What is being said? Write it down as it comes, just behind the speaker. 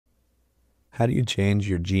how do you change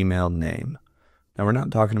your Gmail name? Now, we're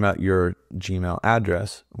not talking about your Gmail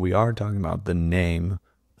address. We are talking about the name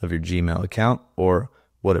of your Gmail account or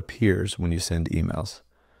what appears when you send emails.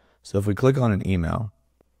 So if we click on an email,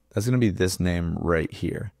 that's going to be this name right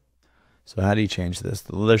here. So how do you change this?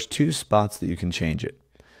 Well, there's two spots that you can change it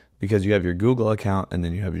because you have your Google account and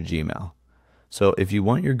then you have your Gmail. So if you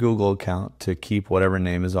want your Google account to keep whatever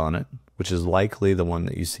name is on it, which is likely the one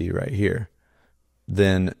that you see right here,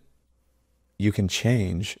 then you can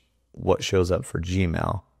change what shows up for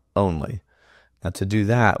Gmail only. Now to do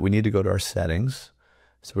that, we need to go to our settings.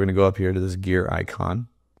 So we're going to go up here to this gear icon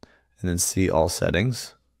and then see all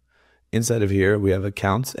settings. Inside of here, we have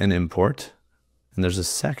accounts and import. And there's a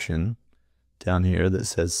section down here that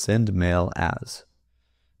says send mail as.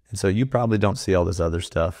 And so you probably don't see all this other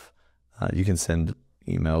stuff. You can send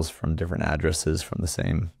emails from different addresses from the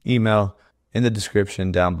same email. In the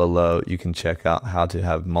description down below, you can check out how to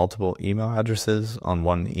have multiple email addresses on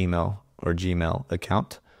one email or Gmail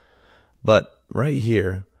account. But right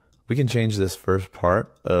here, we can change this first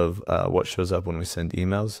part of what shows up when we send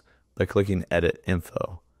emails by clicking Edit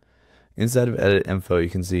Info. Inside of Edit Info, you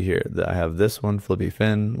can see here that I have this one, Flippy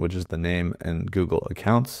Fin, which is the name and Google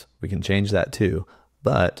accounts. We can change that too,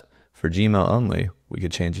 but for Gmail only, we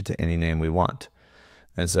could change it to any name we want.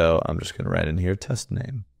 And so I'm just going to write in here test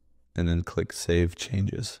name and then click Save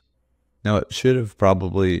Changes. Now it should have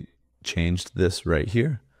probably changed this right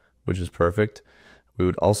here, which is perfect. We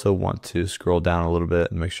would also want to scroll down a little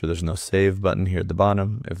bit and make sure there's no save button here at the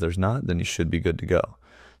bottom. If there's not, then you should be good to go.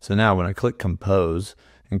 So now when I click Compose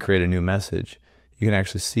and create a new message, you can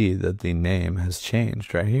actually see that the name has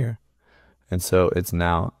changed right here. And so it's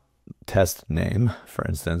now test name, for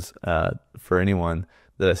instance, for anyone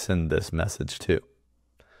that I send this message to.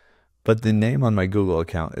 But the name on my Google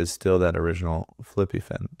account is still that original Flippy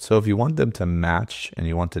Fin. So if you want them to match and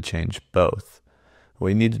you want to change both, what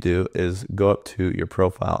you need to do is go up to your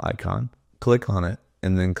profile icon, click on it,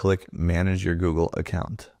 and then click Manage Your Google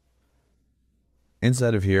Account.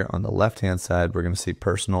 Inside of here on the left-hand side, we're going to see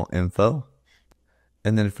Personal Info.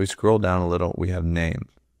 And then if we scroll down a little, we have Name.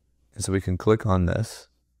 And so we can click on this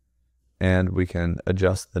and we can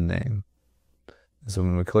adjust the name. So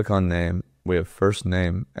when we click on name, we have first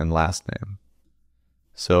name and last name.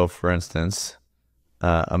 So for instance,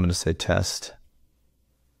 I'm going to say test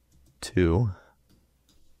 2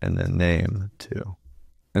 and then name 2.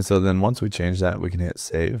 And so then once we change that, we can hit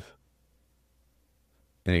save.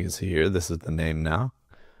 And you can see here, this is the name now.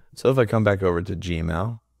 So if I come back over to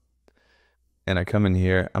Gmail and I come in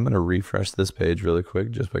here, I'm going to refresh this page really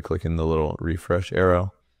quick just by clicking the little refresh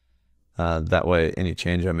arrow. That way, any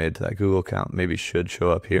change I made to that Google account maybe should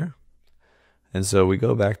show up here. And so we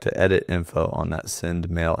go back to Edit Info on that Send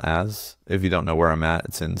Mail As. If you don't know where I'm at,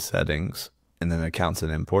 it's in Settings and then Accounts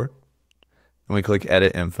and Import. And we click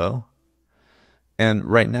Edit Info. And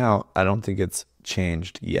right now, I don't think it's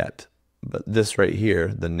changed yet. But this right here,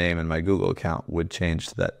 the name in my Google account would change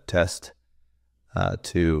to that test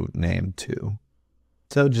to name 2.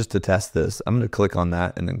 So just to test this, I'm going to click on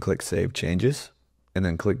that and then click Save Changes. And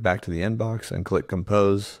then click back to the inbox and click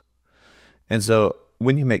Compose. And so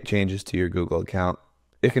when you make changes to your Google account,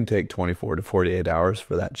 it can take 24 to 48 hours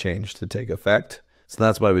for that change to take effect. So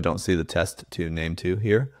that's why we don't see the test to name 2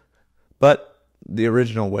 here. But the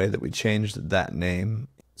original way that we changed that name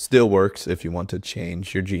still works if you want to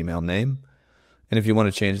change your Gmail name. And if you want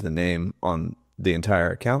to change the name on the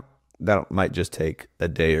entire account, that might just take a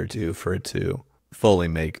day or two for it to fully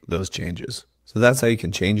make those changes. So that's how you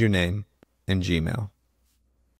can change your name in Gmail.